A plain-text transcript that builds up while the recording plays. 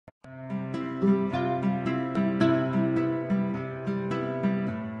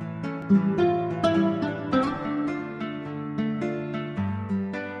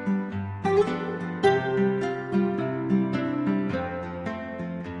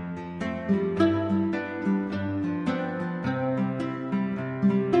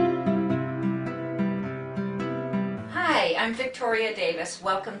I'm Victoria Davis.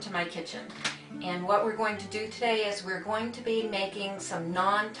 Welcome to my kitchen. And what we're going to do today is we're going to be making some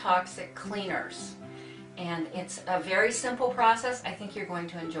non-toxic cleaners. And it's a very simple process. I think you're going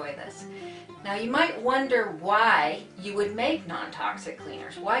to enjoy this. Now you might wonder why you would make non-toxic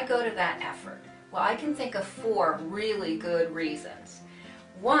cleaners. Why go to that effort? Well, I can think of 4 really good reasons.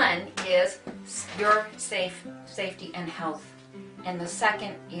 One is your safety and health. And the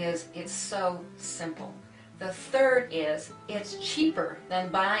second is it's so simple. The third is it's cheaper than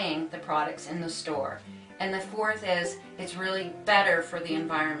buying the products in the store. And the fourth is it's really better for the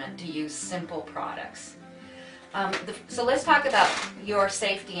environment to use simple products. So let's talk about your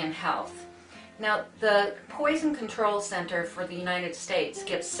safety and health. Now, the Poison Control Center for the United States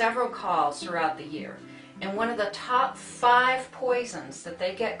gets several calls throughout the year. And one of the top 5 poisons that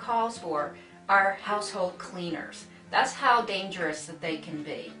they get calls for are household cleaners. That's how dangerous that they can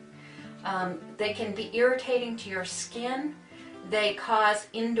be. They can be irritating to your skin. They cause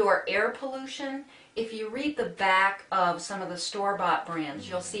indoor air pollution. If you read the back of some of the store-bought brands,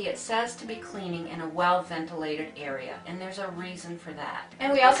 you'll see it says to be cleaning in a well-ventilated area, and there's a reason for that.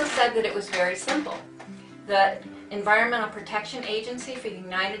 And we also said that it was very simple. The Environmental Protection Agency for the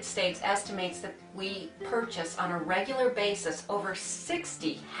United States estimates that we purchase on a regular basis over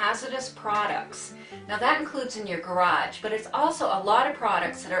 60 hazardous products. Now that includes in your garage, but it's also a lot of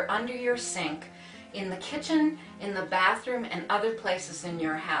products that are under your sink, in the kitchen, in the bathroom, and other places in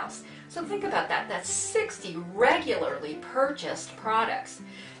your house. So think about that. That's 60 regularly purchased products.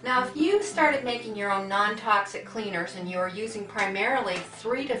 Now if you started making your own non-toxic cleaners and you were using primarily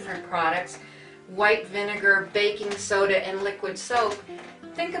 3 different products, white vinegar, baking soda, and liquid soap,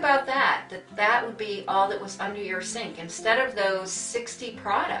 think about that. That would be all that was under your sink instead of those 60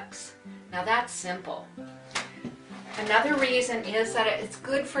 products. Now that's simple. Another reason is that it's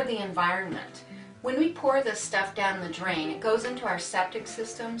good for the environment. When we pour this stuff down the drain, it goes into our septic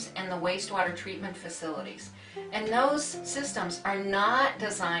systems and the wastewater treatment facilities. And those systems are not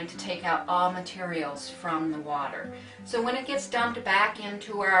designed to take out all materials from the water. So when it gets dumped back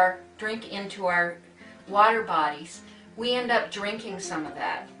into our water bodies, we end up drinking some of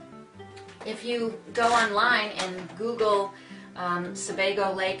that. If you go online and Google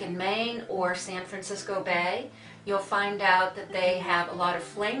Sebago Lake in Maine or San Francisco Bay, you'll find out that they have a lot of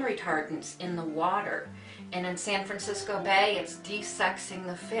flame retardants in the water. And in San Francisco Bay, it's desexing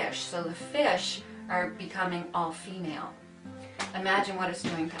the fish. So the fish are becoming all female. Imagine what it's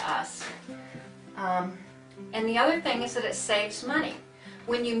doing to us. And the other thing is that it saves money.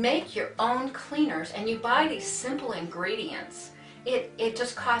 When you make your own cleaners and you buy these simple ingredients, it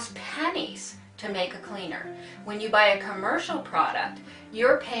just costs pennies to make a cleaner. When you buy a commercial product,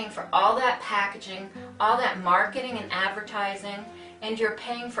 you're paying for all that packaging, all that marketing and advertising, and you're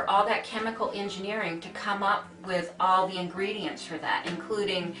paying for all that chemical engineering to come up with all the ingredients for that,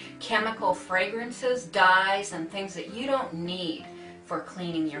 including chemical fragrances, dyes, and things that you don't need for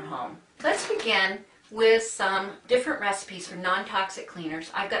cleaning your home. Let's begin with some different recipes for non-toxic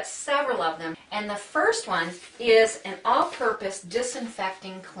cleaners. I've got several of them, and the first one is an all-purpose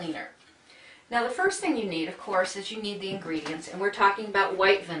disinfecting cleaner. Now the first thing you need, of course, is you need the ingredients, and we're talking about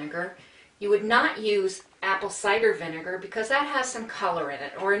white vinegar. You would not use apple cider vinegar because that has some color in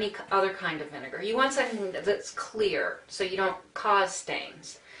it, or any other kind of vinegar. You want something that's clear so you don't cause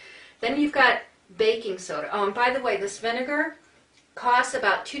stains. Then you've got baking soda. Oh, and by the way, this vinegar costs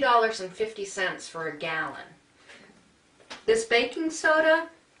about $2.50 for a gallon. This baking soda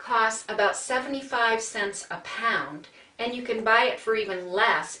costs about 75 cents a pound, and you can buy it for even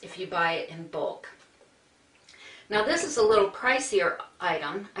less if you buy it in bulk. Now this is a little pricier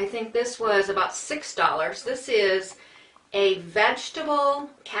item. I think this was about $6. This is a vegetable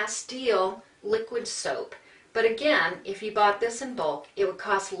Castile liquid soap. But again, if you bought this in bulk, it would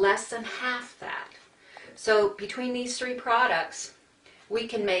cost less than half that. So between these 3 products, we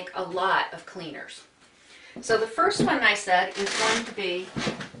can make a lot of cleaners. So the first one I said is going to be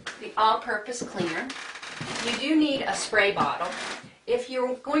the all-purpose cleaner. You do need a spray bottle. If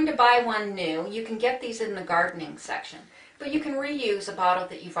you're going to buy one new, you can get these in the gardening section. But you can reuse a bottle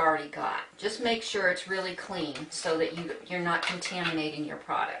that you've already got. Just make sure it's really clean so that you're not contaminating your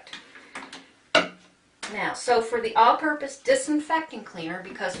product. Now, so for the all-purpose disinfecting cleaner,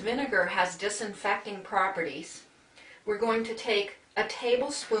 because vinegar has disinfecting properties, we're going to take a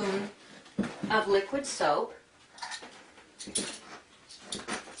tablespoon of liquid soap,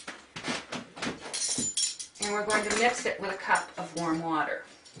 and we're going to mix it with a cup of warm water.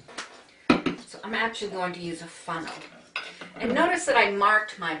 So I'm actually going to use a funnel. And notice that I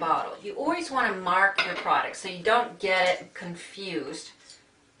marked my bottle. You always want to mark your product so you don't get it confused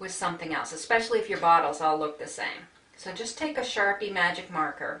with something else, especially if your bottles all look the same. So just take a Sharpie magic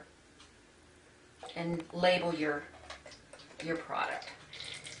marker and label your product.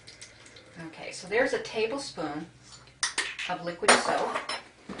 Okay, so there's a tablespoon of liquid soap.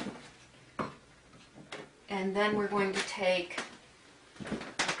 And then we're going to take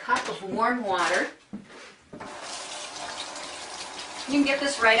a cup of warm water. You can get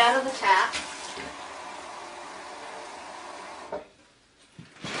this right out of the tap.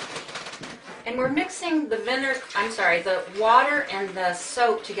 And we're mixing the water and the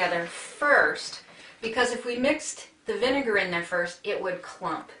soap together first, because if we mixed the vinegar in there first, it would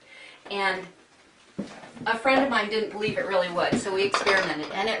clump. And a friend of mine didn't believe it really would, so we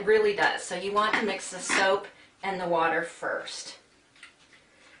experimented, and it really does. So you want to mix the soap and the water first.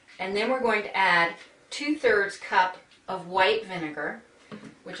 And then we're going to add 2/3 cup of white vinegar,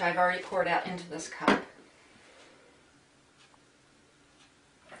 which I've already poured out into this cup.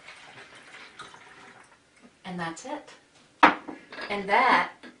 And that's it. And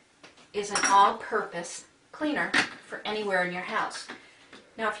that is an all-purpose cleaner for anywhere in your house.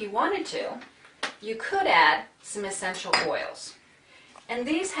 Now, if you wanted to, you could add some essential oils. And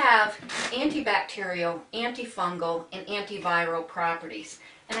these have antibacterial, antifungal, and antiviral properties.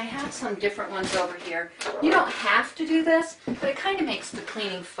 And I have some different ones over here. You don't have to do this, but it kind of makes the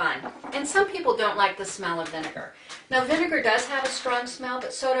cleaning fun. And some people don't like the smell of vinegar. Now, vinegar does have a strong smell,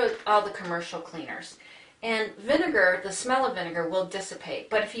 but so do all the commercial cleaners. And vinegar, the smell of vinegar will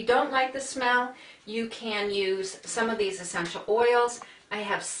dissipate. But if you don't like the smell, you can use some of these essential oils. I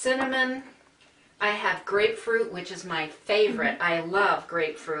have cinnamon. I have grapefruit, which is my favorite. I love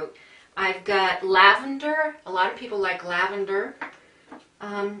grapefruit. I've got lavender. A lot of people like lavender.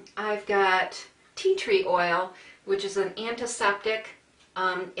 I've got tea tree oil, which is an antiseptic.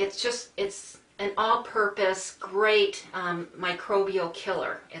 It's an all-purpose, great microbial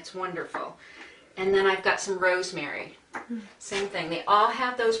killer. It's wonderful. And then I've got some rosemary. Same thing. They all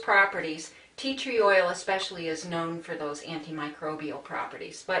have those properties. Tea tree oil especially is known for those antimicrobial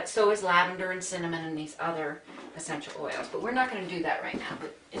properties. But so is lavender and cinnamon and these other essential oils. But we're not going to do that right now.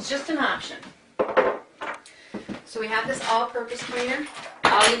 But it's just an option. So we have this all-purpose cleaner.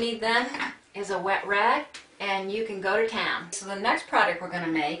 All you need then is a wet rag, and you can go to town. So the next product we're going to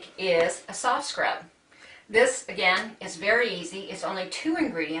make is a soft scrub. This, again, is very easy. It's only 2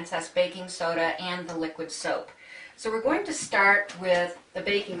 ingredients. That's baking soda and the liquid soap. So we're going to start with the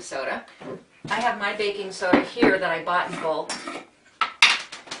baking soda. I have my baking soda here that I bought in bulk.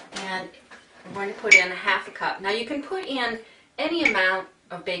 And I'm going to put in 1/2 cup. Now you can put in any amount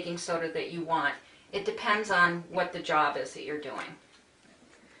of baking soda that you want. It depends on what the job is that you're doing.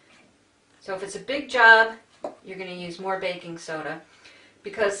 So if it's a big job, you're going to use more baking soda,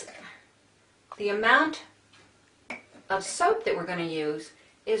 because the amount of soap that we're going to use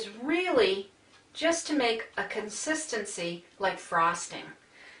is really just to make a consistency like frosting.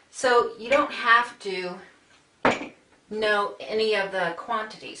 So you don't have to know any of the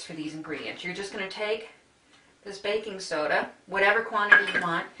quantities for these ingredients. You're just going to take this baking soda, whatever quantity you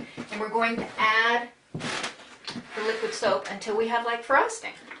want, and we're going to add the liquid soap until we have like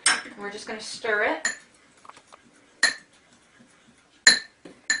frosting. And we're just going to stir it.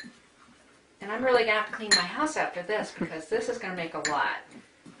 And I'm really going to have to clean my house after this, because this is going to make a lot.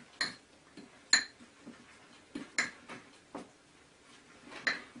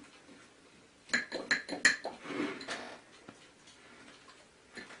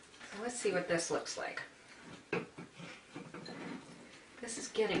 So let's see what this looks like. This is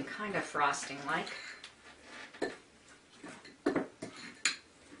getting kind of frosting-like.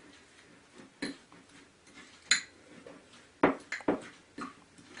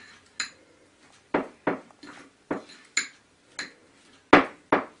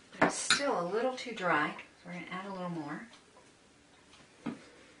 Still a little too dry, so we're going to add a little more.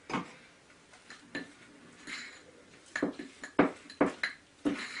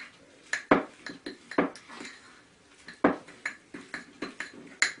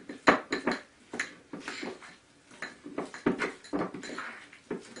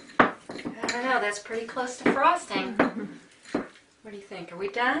 I don't know, that's pretty close to frosting. What do you think? Are we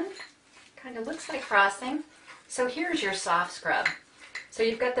done? Kind of looks like frosting. So here's your soft scrub. So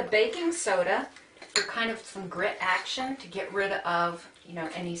you've got the baking soda for kind of some grit action to get rid of,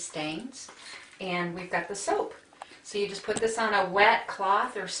 any stains. And we've got the soap. So you just put this on a wet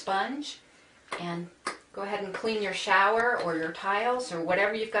cloth or sponge and go ahead and clean your shower or your tiles or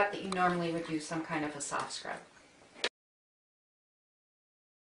whatever you've got that you normally would use some kind of a soft scrub.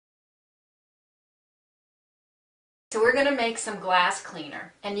 So we're going to make some glass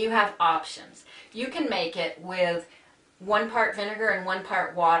cleaner, and you have options. You can make it with 1 part vinegar and 1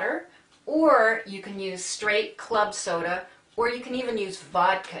 part water, or you can use straight club soda, or you can even use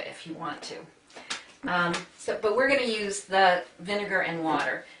vodka if you want to. But we're going to use the vinegar and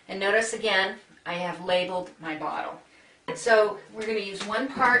water. And notice again, I have labeled my bottle. So we're going to use 1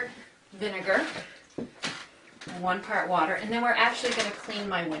 part vinegar and 1 part water, and then we're actually going to clean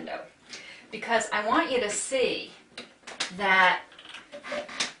my window. Because I want you to see that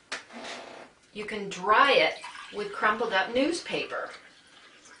you can dry it with crumpled up newspaper.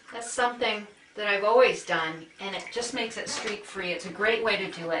 That's something that I've always done, and it just makes it streak free. It's a great way to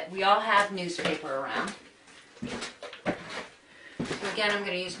do it. We all have newspaper around. So again, I'm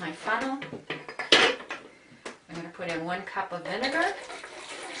going to use my funnel. I'm going to put in 1 cup of vinegar.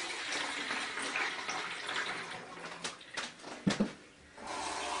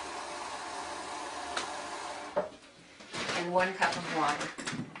 And 1 cup of water.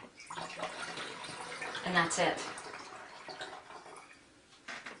 And that's it.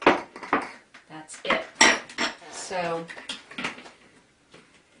 That's it. So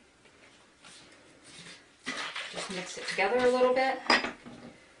just mix it together a little bit.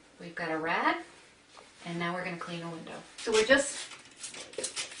 We've got a rag, and now we're going to clean a window. So we're just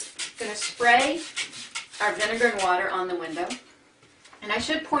going to spray our vinegar and water on the window. And I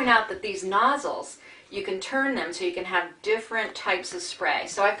should point out that these nozzles, you can turn them so you can have different types of spray.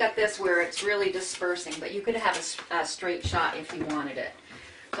 So I've got this where it's really dispersing, but you could have a straight shot if you wanted it.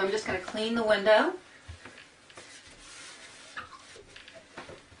 So I'm just going to clean the window.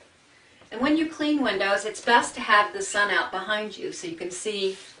 And when you clean windows, it's best to have the sun out behind you so you can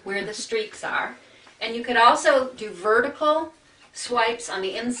see where the streaks are. And you could also do vertical swipes on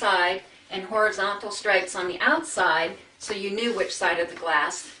the inside and horizontal stripes on the outside so you knew which side of the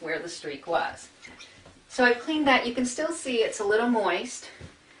glass where the streak was. So I've cleaned that. You can still see it's a little moist.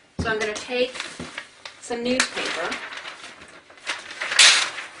 So I'm going to take some newspaper.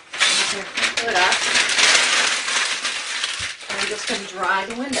 I'm going to crinkle it up. And I'm just going to dry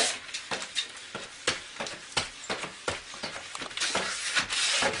the window.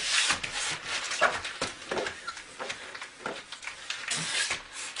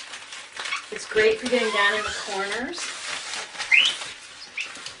 It's great for getting down in the corners.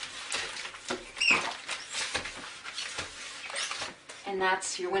 And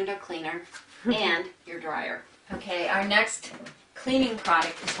that's your window cleaner and your dryer. Okay, our next cleaning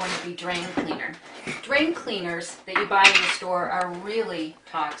product is going to be drain cleaner. Drain cleaners that you buy in the store are really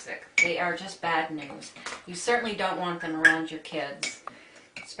toxic. They are just bad news. You certainly don't want them around your kids,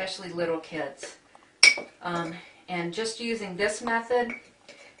 especially little kids. And just using this method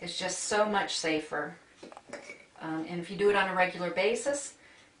is just so much safer. And if you do it on a regular basis,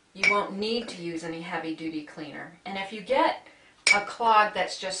 you won't need to use any heavy-duty cleaner. And if you get a clog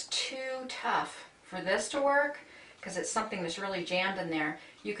that's just too tough for this to work, because it's something that's really jammed in there,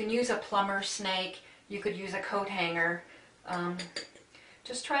 you can use a plumber's snake, you could use a coat hanger.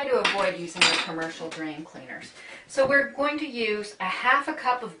 Just try to avoid using the commercial drain cleaners. So we're going to use a 1/2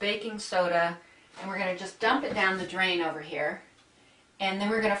 cup of baking soda, and we're going to just dump it down the drain over here. And then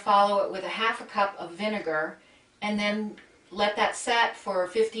we're going to follow it with a 1/2 cup of vinegar, and then let that set for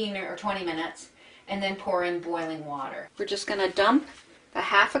 15 or 20 minutes, and then pour in boiling water. We're just going to dump a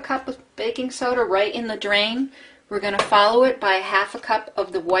 1/2 cup of baking soda right in the drain. We're going to follow it by a 1/2 cup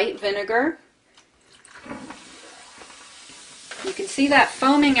of the white vinegar. You can see that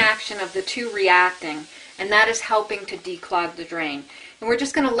foaming action of the two reacting, and that is helping to declog the drain. And we're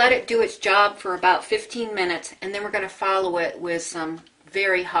just going to let it do its job for about 15 minutes, and then we're going to follow it with some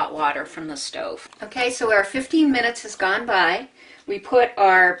very hot water from the stove. Okay, so our 15 minutes has gone by. We put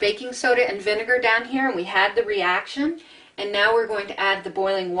our baking soda and vinegar down here, and we had the reaction, and now we're going to add the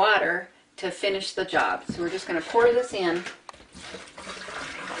boiling water to finish the job. So we're just going to pour this in.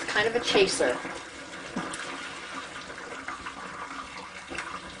 It's kind of a chaser.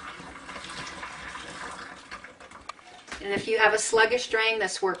 And if you have a sluggish drain,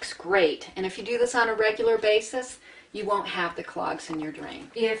 this works great. And if you do this on a regular basis, you won't have the clogs in your drain.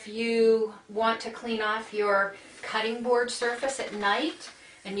 If you want to clean off your cutting board surface at night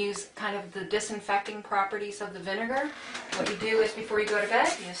and use kind of the disinfecting properties of the vinegar, what you do is before you go to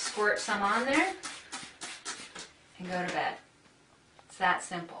bed, you squirt some on there and go to bed. It's that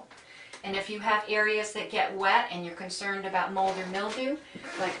simple. And if you have areas that get wet and you're concerned about mold or mildew,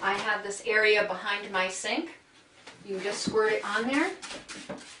 like I have this area behind my sink, you can just squirt it on there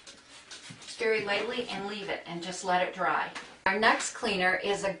very lightly and leave it and just let it dry. Our next cleaner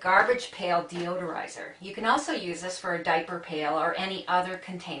is a garbage pail deodorizer. You can also use this for a diaper pail or any other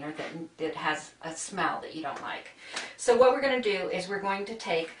container that has a smell that you don't like. So what we're going to do is we're going to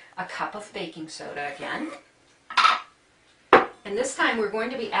take a cup of baking soda again, And this time we're going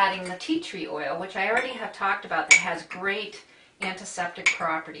to be adding the tea tree oil, which I already have talked about, that has great antiseptic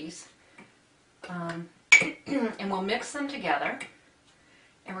properties. And we'll mix them together,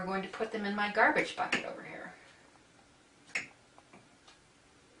 and we're going to put them in my garbage bucket over here.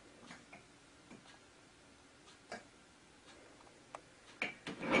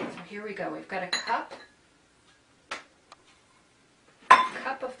 So here we go. We've got a cup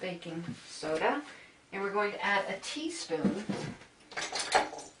of baking soda, and we're going to add a teaspoon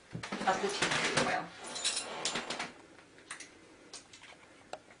of the tea tree oil.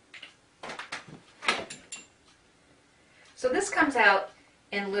 So this comes out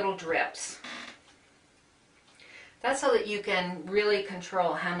in little drips. That's so that you can really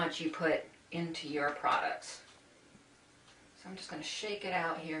control how much you put into your products. So I'm just going to shake it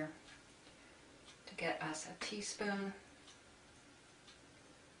out here to get us a teaspoon.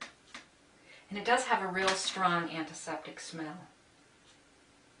 And it does have a real strong antiseptic smell.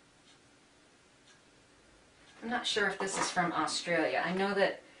 I'm not sure if this is from Australia. I know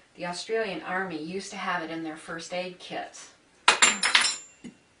that the Australian Army used to have it in their first aid kits.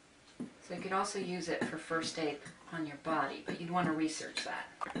 So you could also use it for first aid on your body, but you'd want to research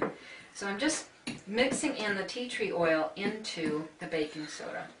that. So I'm just mixing in the tea tree oil into the baking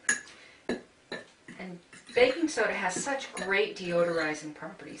soda. And baking soda has such great deodorizing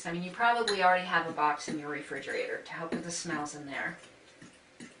properties. I mean, you probably already have a box in your refrigerator to help with the smells in there.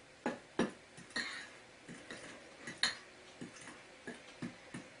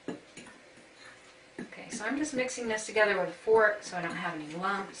 Okay, so I'm just mixing this together with a fork so I don't have any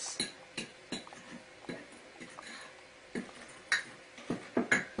lumps.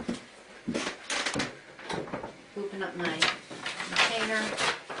 Open up my container,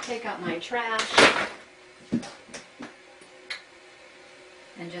 take out my trash,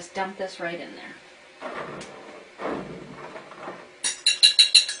 and just dump this right in there.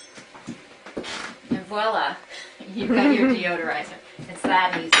 And voila, you've got your deodorizer. It's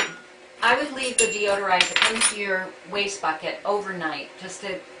that easy. I would leave the deodorizer into your waste bucket overnight just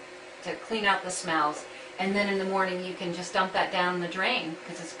to clean out the smells. And then in the morning you can just dump that down the drain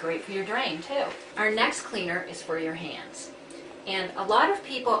because it's great for your drain too. Our next cleaner is for your hands. And a lot of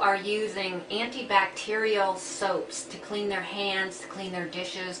people are using antibacterial soaps to clean their hands, to clean their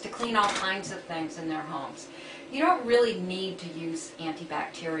dishes, to clean all kinds of things in their homes. You don't really need to use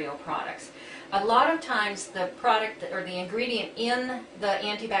antibacterial products. A lot of times the product or the ingredient in the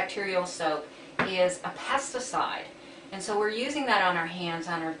antibacterial soap is a pesticide. And so we're using that on our hands,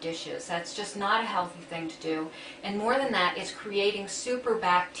 on our dishes. That's just not a healthy thing to do. And more than that, it's creating super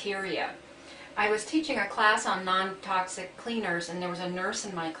bacteria. I was teaching a class on non-toxic cleaners, and there was a nurse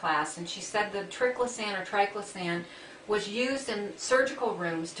in my class, and she said the triclosan or triclosan was used in surgical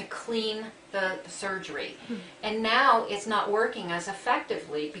rooms to clean the surgery. And now it's not working as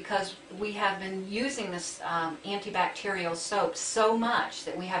effectively because we have been using this antibacterial soap so much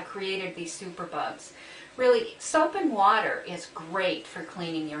that we have created these superbugs. Really, soap and water is great for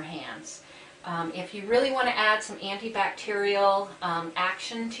cleaning your hands. If you really want to add some antibacterial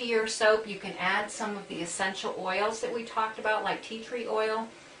action to your soap, you can add some of the essential oils that we talked about, like tea tree oil.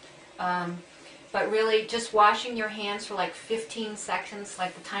 But really, just washing your hands for like 15 seconds,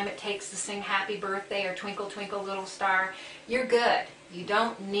 like the time it takes to sing Happy Birthday or Twinkle Twinkle Little Star, you're good. You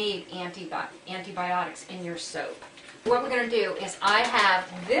don't need antibiotics in your soap. What we're going to do is I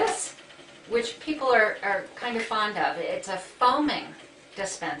have this, which people are kind of fond of. It's a foaming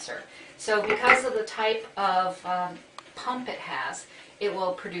dispenser. So because of the type of pump it has, it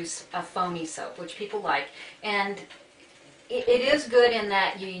will produce a foamy soap, which people like. And it is good in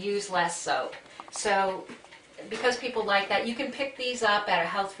that you use less soap. So because people like that, you can pick these up at a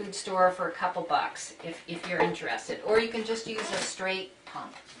health food store for a couple bucks if you're interested. Or you can just use a straight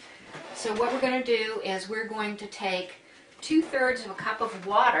pump. So what we're going to do is we're going to take 2/3 of a cup of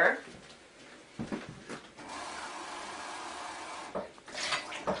water.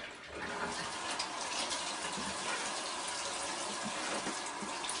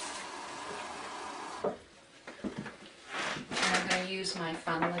 I'm going to use my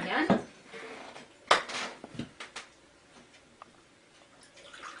funnel again.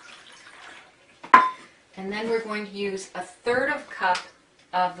 And then we're going to use 1/3 of a cup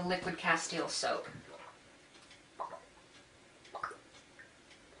of the liquid Castile soap.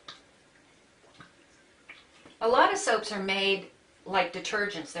 A lot of soaps are made like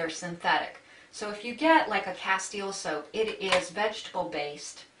detergents. They're synthetic. So if you get like a Castile soap, it is vegetable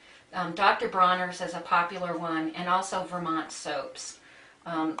based. Dr. Bronner's is a popular one, and also Vermont soaps.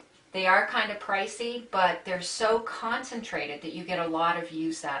 They are kind of pricey, but they're so concentrated that you get a lot of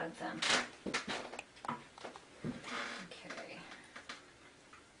use out of them. Okay.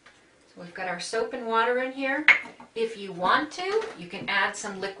 So we've got our soap and water in here. If you want to, you can add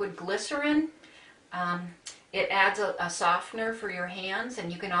some liquid glycerin. It adds a softener for your hands,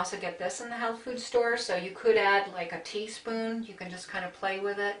 and you can also get this in the health food store. So you could add like a teaspoon. You can just kind of play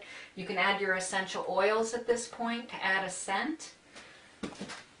with it. You can add your essential oils at this point to add a scent.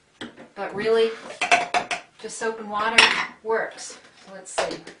 But really, just soap and water works. So let's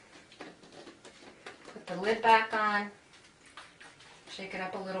see. Put the lid back on. Shake it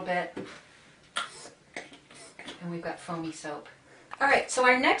up a little bit. And we've got foamy soap. All right, so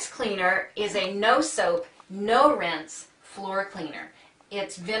our next cleaner is a no soap, no rinse floor cleaner.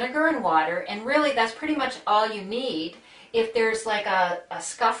 It's vinegar and water, and really that's pretty much all you need. If there's like a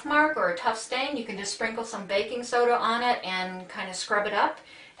scuff mark or a tough stain, you can just sprinkle some baking soda on it and kind of scrub it up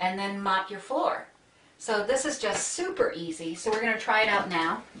and then mop your floor. So this is just super easy. So we're going to try it out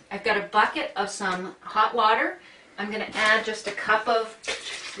now. I've got a bucket of some hot water. I'm going to add just a cup of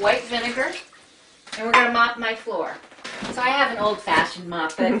white vinegar, and we're going to mop my floor. So I have an old-fashioned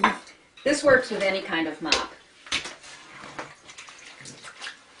mop, but this works with any kind of mop.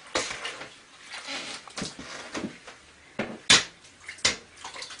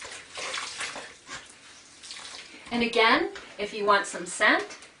 And again, if you want some scent,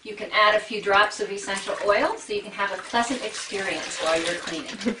 you can add a few drops of essential oil so you can have a pleasant experience while you're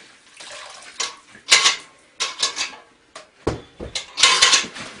cleaning.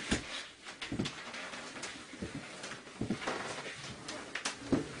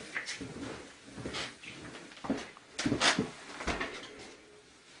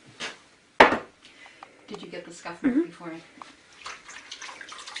 Did you get the scuff mark before?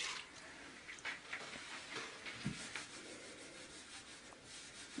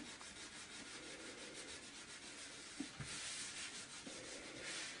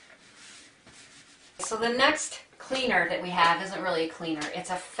 So the next cleaner that we have isn't really a cleaner, it's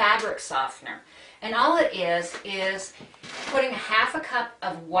a fabric softener. And all it is putting half a cup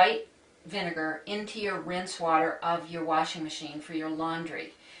of white vinegar into your rinse water of your washing machine for your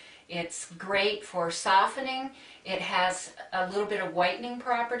laundry. It's great for softening. It has a little bit of whitening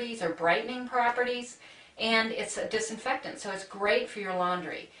properties or brightening properties, and it's a disinfectant, so it's great for your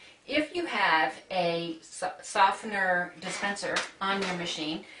laundry. If you have a softener dispenser on your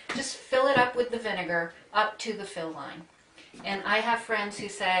machine, just fill it up with the vinegar up to the fill line. And I have friends who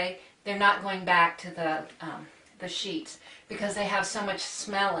say they're not going back to the sheets because they have so much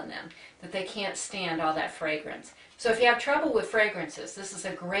smell in them that they can't stand all that fragrance. So if you have trouble with fragrances, this is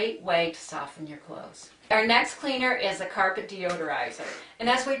a great way to soften your clothes. Our next cleaner is a carpet deodorizer. And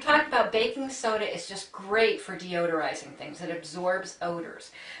as we've talked about, baking soda is just great for deodorizing things. It absorbs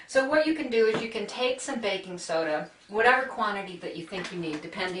odors. So what you can do is you can take some baking soda, whatever quantity that you think you need,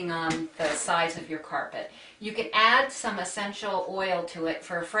 depending on the size of your carpet. You can add some essential oil to it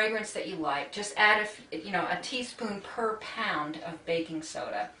for a fragrance that you like. Just add a teaspoon per pound of baking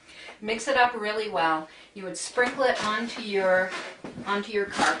soda. Mix it up really well. You would sprinkle it onto your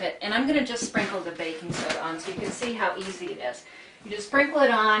carpet, and I'm going to just sprinkle the baking soda on so you can see how easy it is. You just sprinkle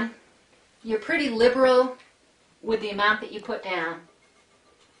it on. You're pretty liberal with the amount that you put down.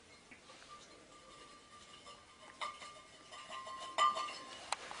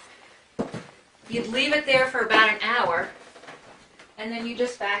 You'd leave it there for about an hour, and then you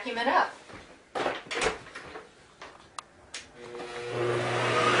just vacuum it up.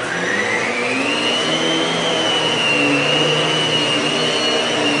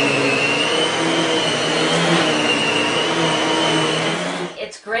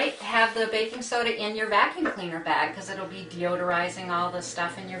 Great to have the baking soda in your vacuum cleaner bag because it'll be deodorizing all the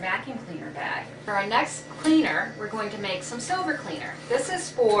stuff in your vacuum cleaner bag. For our next cleaner, we're going to make some silver cleaner. This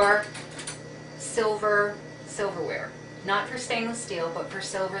is for silverware, not for stainless steel, but for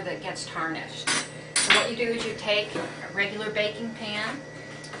silver that gets tarnished. So what you do is you take a regular baking pan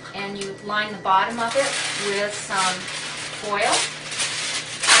and you line the bottom of it with some foil.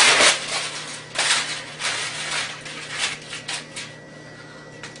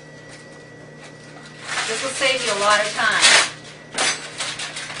 This will save you a lot of time.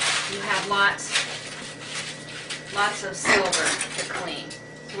 You have lots of silver to clean.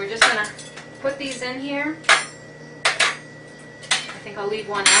 So we're just going to put these in here. I think I'll leave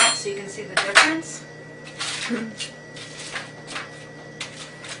one out so you can see the difference.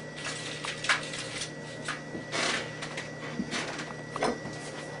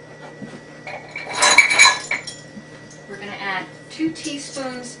 We're going to add 2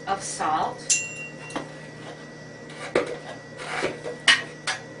 teaspoons of salt.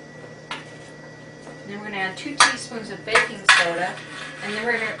 Then we're going to add 2 teaspoons of baking soda, and then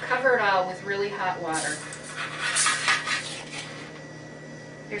we're going to cover it all with really hot water.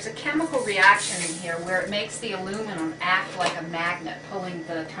 There's a chemical reaction in here where it makes the aluminum act like a magnet, pulling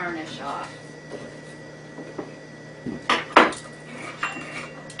the tarnish off.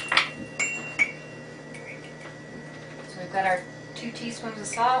 So we've got our 2 teaspoons of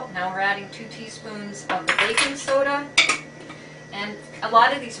salt. Now we're adding 2 teaspoons of the baking soda. And a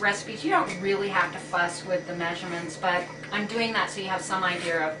lot of these recipes, you don't really have to fuss with the measurements, but I'm doing that so you have some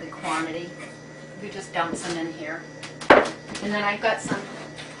idea of the quantity. You just dump some in here. And then I've got some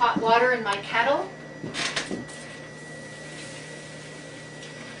hot water in my kettle.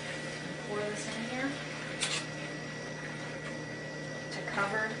 Pour this in here to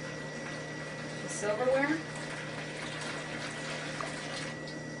cover the silverware.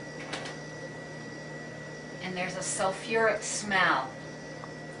 And there's a sulfuric smell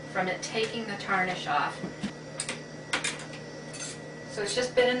from it taking the tarnish off. So it's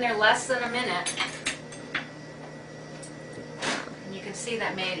just been in there less than a minute. And you can see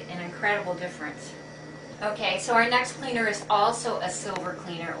that made an incredible difference. Okay, so our next cleaner is also a silver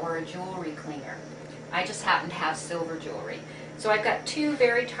cleaner or a jewelry cleaner. I just happen to have silver jewelry. So I've got 2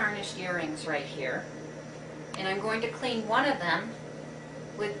 very tarnished earrings right here. And I'm going to clean one of them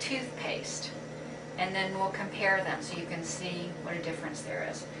with toothpaste. And then we'll compare them so you can see what a difference there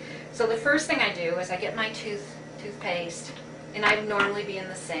is. So the first thing I do is I get my toothpaste, and I'd normally be in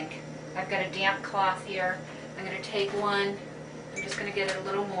the sink. I've got a damp cloth here. I'm going to take one. I'm just going to get it a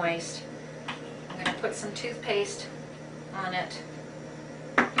little moist. I'm going to put some toothpaste on it,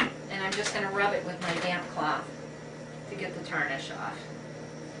 and I'm just going to rub it with my damp cloth to get the tarnish off.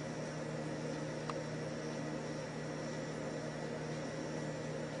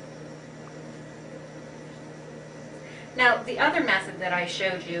 Now, the other method that I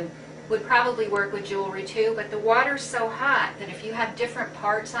showed you would probably work with jewelry too, but the water's so hot that if you have different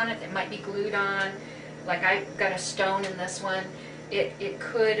parts on it that might be glued on, like I've got a stone in this one, it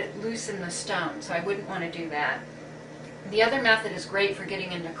could loosen the stone, so I wouldn't want to do that. The other method is great for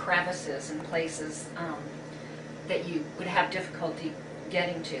getting into crevices and places that you would have difficulty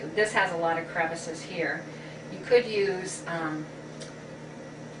getting to. This has a lot of crevices here. You could use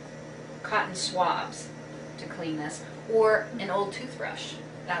cotton swabs to clean this, or an old toothbrush.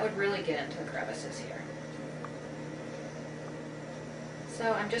 That would really get into the crevices here.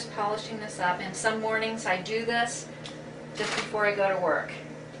 So I'm just polishing this up, and some mornings I do this just before I go to work,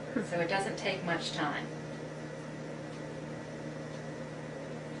 so it doesn't take much time.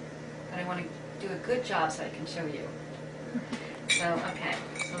 But I want to do a good job so I can show you. So, okay,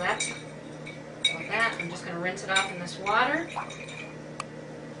 so that's all that. I'm just going to rinse it off in this water.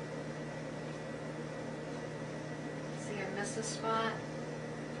 See, I missed a spot.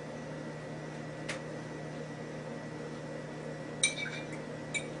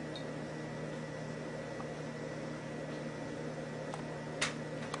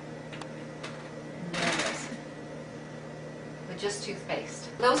 Just toothpaste.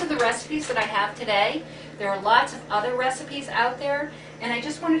 Those are the recipes that I have today. There are lots of other recipes out there, and I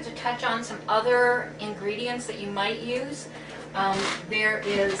just wanted to touch on some other ingredients that you might use. There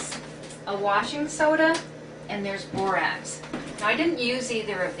is a washing soda, and there's borax. Now, I didn't use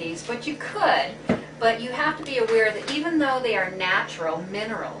either of these, but you could, but you have to be aware that even though they are natural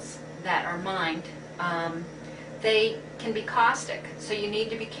minerals that are mined, they can be caustic, so you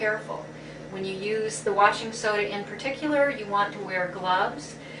need to be careful. When you use the washing soda in particular, you want to wear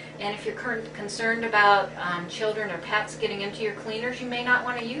gloves. And if you're concerned about children or pets getting into your cleaners, you may not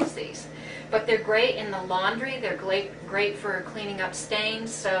want to use these. But they're great in the laundry. They're great for cleaning up stains,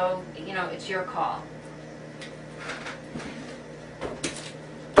 so, you know, it's your call.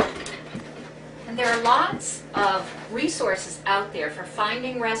 And there are lots of resources out there for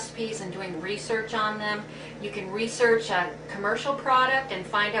finding recipes and doing research on them. You can research a commercial product and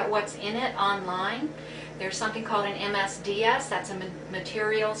find out what's in it online. There's something called an MSDS, that's a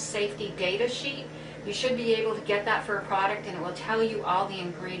Material Safety Data Sheet. You should be able to get that for a product, and it will tell you all the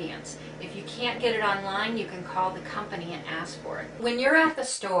ingredients. If you can't get it online, you can call the company and ask for it. When you're at the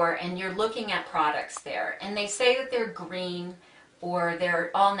store and you're looking at products there, and they say that they're green or they're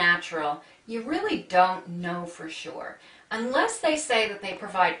all natural, you really don't know for sure. Unless they say that they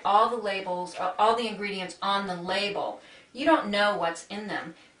provide all the labels, all the ingredients on the label, you don't know what's in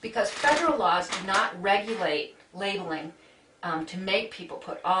them, because federal laws do not regulate labeling to make people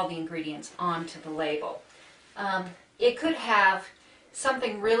put all the ingredients onto the label. It could have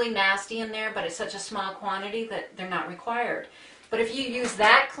something really nasty in there, but it's such a small quantity that they're not required. But if you use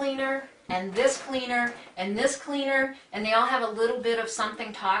that cleaner, and this cleaner, and this cleaner, and they all have a little bit of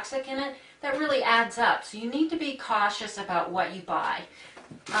something toxic in it, that really adds up. So you need to be cautious about what you buy.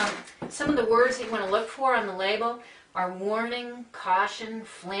 Some of the words that you want to look for on the label are warning, caution,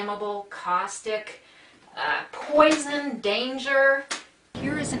 flammable, caustic, poison, danger.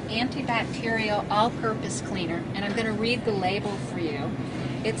 Here is an antibacterial all-purpose cleaner, and I'm going to read the label for you.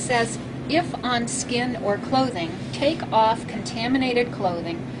 It says, if on skin or clothing, take off contaminated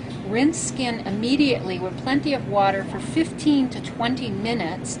clothing, rinse skin immediately with plenty of water for 15 to 20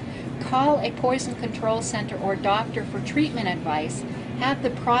 minutes, call a poison control center or doctor for treatment advice, have the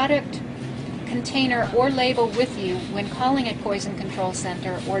product container or label with you when calling a poison control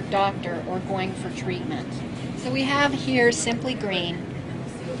center or doctor or going for treatment. So we have here Simply Green,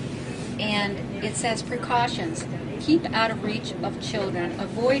 and it says precautions. Keep out of reach of children.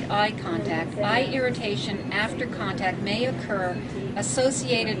 Avoid eye contact. Eye irritation after contact may occur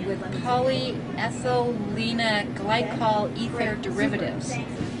associated with polyethylene glycol ether derivatives.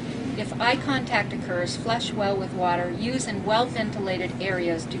 If eye contact occurs, flush well with water. Use in well-ventilated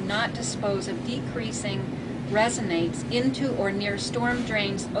areas. Do not dispose of decreasing resonates into or near storm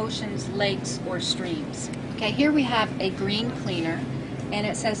drains, oceans, lakes, or streams. Okay, here we have a green cleaner, and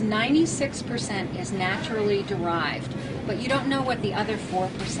it says 96% is naturally derived, but you don't know what the other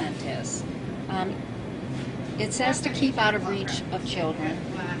 4% is. It says to keep out of reach of children,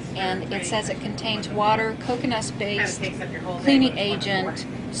 and it says it contains water, coconut-based cleaning agent,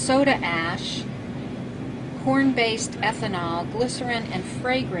 soda ash, corn-based ethanol, glycerin, and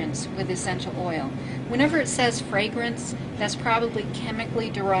fragrance with essential oil. Whenever it says fragrance, that's probably chemically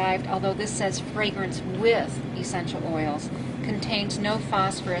derived, although this says fragrance with essential oils. Contains no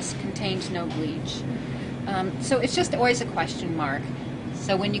phosphorus, contains no bleach. So it's just always a question mark.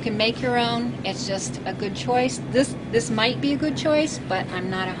 So when you can make your own, it's just a good choice. This might be a good choice, but I'm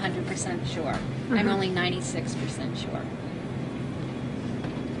not 100% sure. I'm only 96% sure.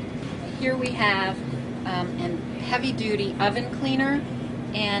 Here we have a heavy-duty oven cleaner,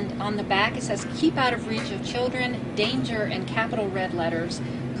 and on the back it says keep out of reach of children, danger in capital red letters,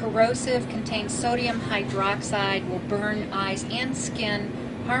 corrosive, contains sodium hydroxide, will burn eyes and skin,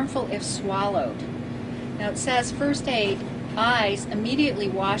 harmful if swallowed. Now it says first aid, eyes, immediately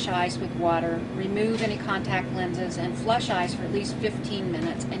wash eyes with water, remove any contact lenses, and flush eyes for at least 15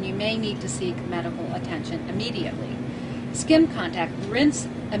 minutes, and you may need to seek medical attention immediately. Skin contact, rinse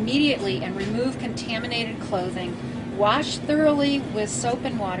immediately and remove contaminated clothing. Wash thoroughly with soap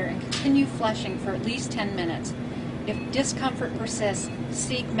and water and continue flushing for at least 10 minutes. If discomfort persists,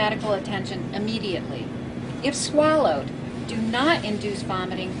 seek medical attention immediately. If swallowed, do not induce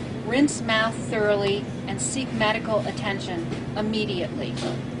vomiting. Rinse mouth thoroughly and seek medical attention immediately.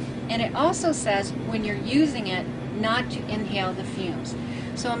 And it also says when you're using it, not to inhale the fumes.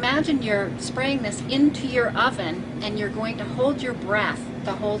 So imagine you're spraying this into your oven and you're going to hold your breath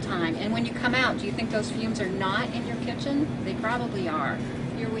the whole time. And when you come out, do you think those fumes are not in your kitchen? They probably are.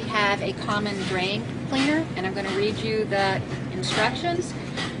 Here we have a common drain cleaner, and I'm going to read you the instructions.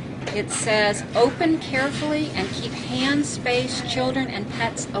 It says, open carefully and keep hand, space, children, and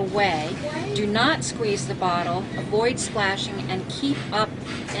pets away. Do not squeeze the bottle, avoid splashing, and keep up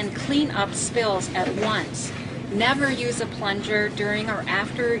and clean up spills at once. Never use a plunger during or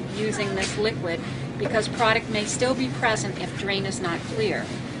after using this liquid because product may still be present if drain is not clear.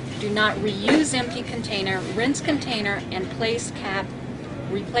 Do not reuse empty container, rinse container, and replace cap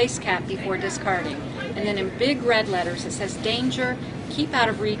before discarding. And then in big red letters it says danger, keep out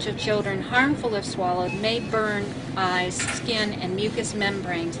of reach of children, harmful if swallowed, may burn eyes, skin, and mucous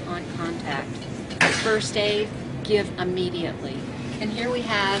membranes on contact. First aid, give immediately. And here we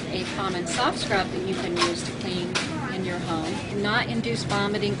have a common soft scrub that you can use to clean in your home. Do not induce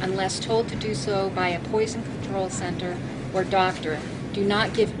vomiting unless told to do so by a poison control center or doctor. Do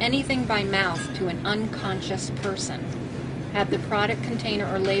not give anything by mouth to an unconscious person. Have the product container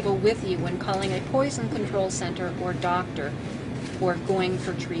or label with you when calling a poison control center or doctor or going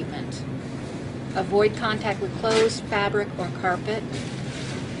for treatment. Avoid contact with clothes, fabric, or carpet.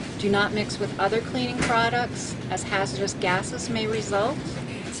 Do not mix with other cleaning products as hazardous gases may result.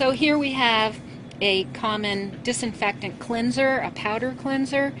 So here we have a common disinfectant cleanser, a powder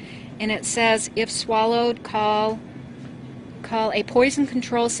cleanser, and it says if swallowed, call a poison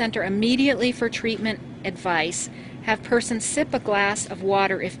control center immediately for treatment advice. Have person sip a glass of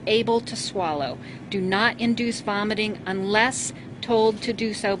water if able to swallow. Do not induce vomiting unless told to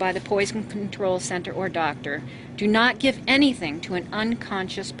do so by the poison control center or doctor. Do not give anything to an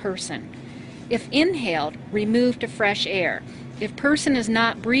unconscious person. If inhaled, remove to fresh air. If person is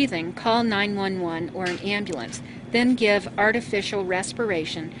not breathing, call 911 or an ambulance. Then give artificial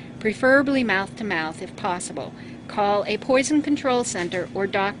respiration, preferably mouth to mouth if possible. Call a poison control center or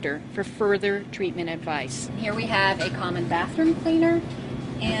doctor for further treatment advice. Here we have a common bathroom cleaner,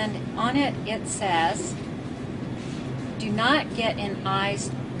 and on it it says Do not get in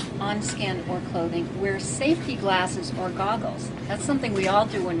eyes, on skin, or clothing. Wear safety glasses or goggles. That's something we all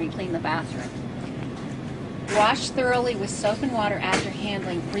do when we clean the bathroom. Wash thoroughly with soap and water after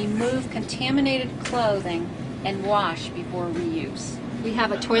handling. Remove contaminated clothing and wash before reuse. We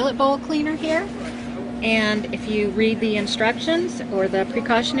have a toilet bowl cleaner here, and if you read the instructions or the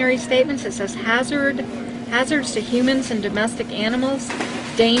precautionary statements, it says hazards to humans and domestic animals,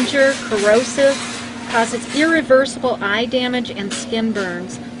 danger, corrosive, causes irreversible eye damage and skin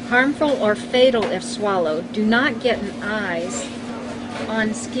burns, harmful or fatal if swallowed. Do not get in eyes,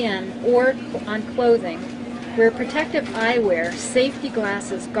 on skin, or on clothing. Wear protective eyewear, safety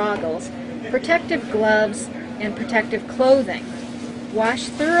glasses, goggles, protective gloves, and protective clothing. Wash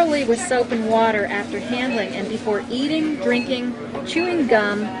thoroughly with soap and water after handling and before eating, drinking, chewing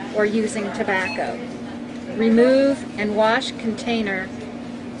gum, or using tobacco. Remove and wash contaminated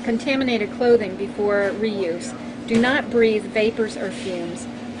clothing before reuse. Do not breathe vapors or fumes.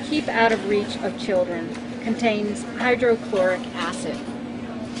 Keep out of reach of children. Contains hydrochloric acid.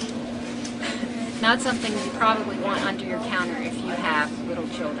 Not something you probably want under your counter if you have little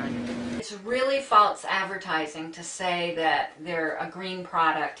children. It's really false advertising to say that they're a green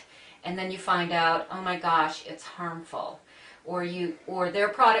product and then you find out, oh my gosh, it's harmful. Or there are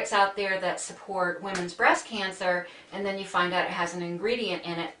products out there that support women's breast cancer and then you find out it has an ingredient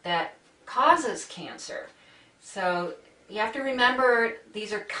in it that causes cancer. So you have to remember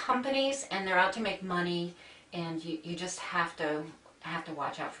these are companies and they're out to make money, and you just have to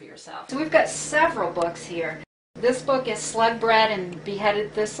watch out for yourself. So we've got several books here. This book is Slug Bread and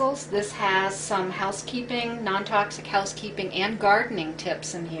Beheaded Thistles. This has some housekeeping, non-toxic housekeeping, and gardening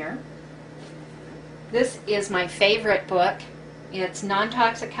tips in here. This is my favorite book. It's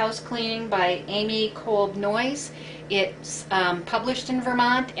Non-Toxic House Cleaning by Amy Kolb Noyes. It's published in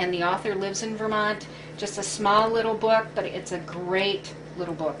Vermont, and the author lives in Vermont. Just a small little book, but it's a great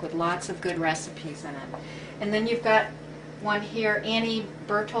little book with lots of good recipes in it. And then you've got one here, Annie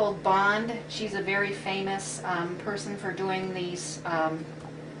Berthold Bond. She's a very famous person for doing these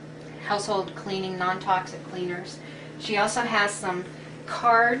household cleaning, non-toxic cleaners. She also has some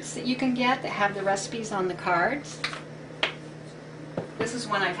cards that you can get that have the recipes on the cards. This is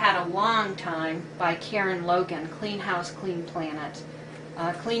one I've had a long time by Karen Logan, Clean House, Clean Planet.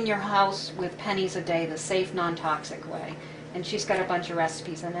 Clean your house with pennies a day, the safe, non-toxic way. And she's got a bunch of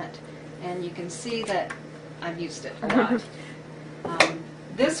recipes in it. And you can see that I've used it a lot.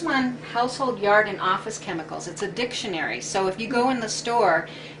 This one, Household, Yard, and Office Chemicals. It's a dictionary. So if you go in the store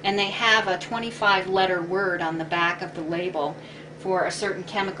and they have a 25-letter word on the back of the label for a certain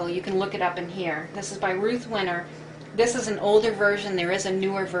chemical, you can look it up in here. This is by Ruth Winter. This is an older version. There is a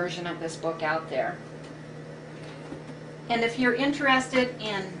newer version of this book out there. And if you're interested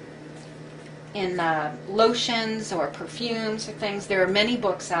in lotions or perfumes or things, there are many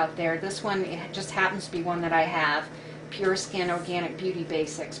books out there. This one, it just happens to be one that I have, Pure Skin Organic Beauty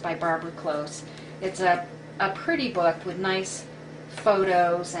Basics by Barbara Close. It's a pretty book with nice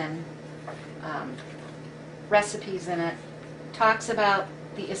photos and recipes in it. Talks about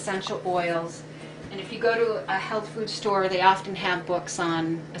the essential oils. And if you go to a health food store, they often have books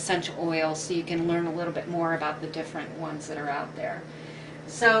on essential oils, so you can learn a little bit more about the different ones that are out there.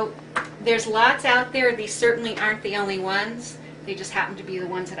 So there's lots out there. These certainly aren't the only ones. They just happen to be the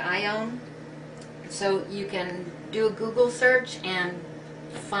ones that I own. So you can do a Google search and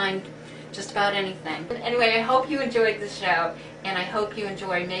find just about anything. Anyway, I hope you enjoyed the show, and I hope you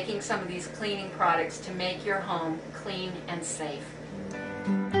enjoy making some of these cleaning products to make your home clean and safe.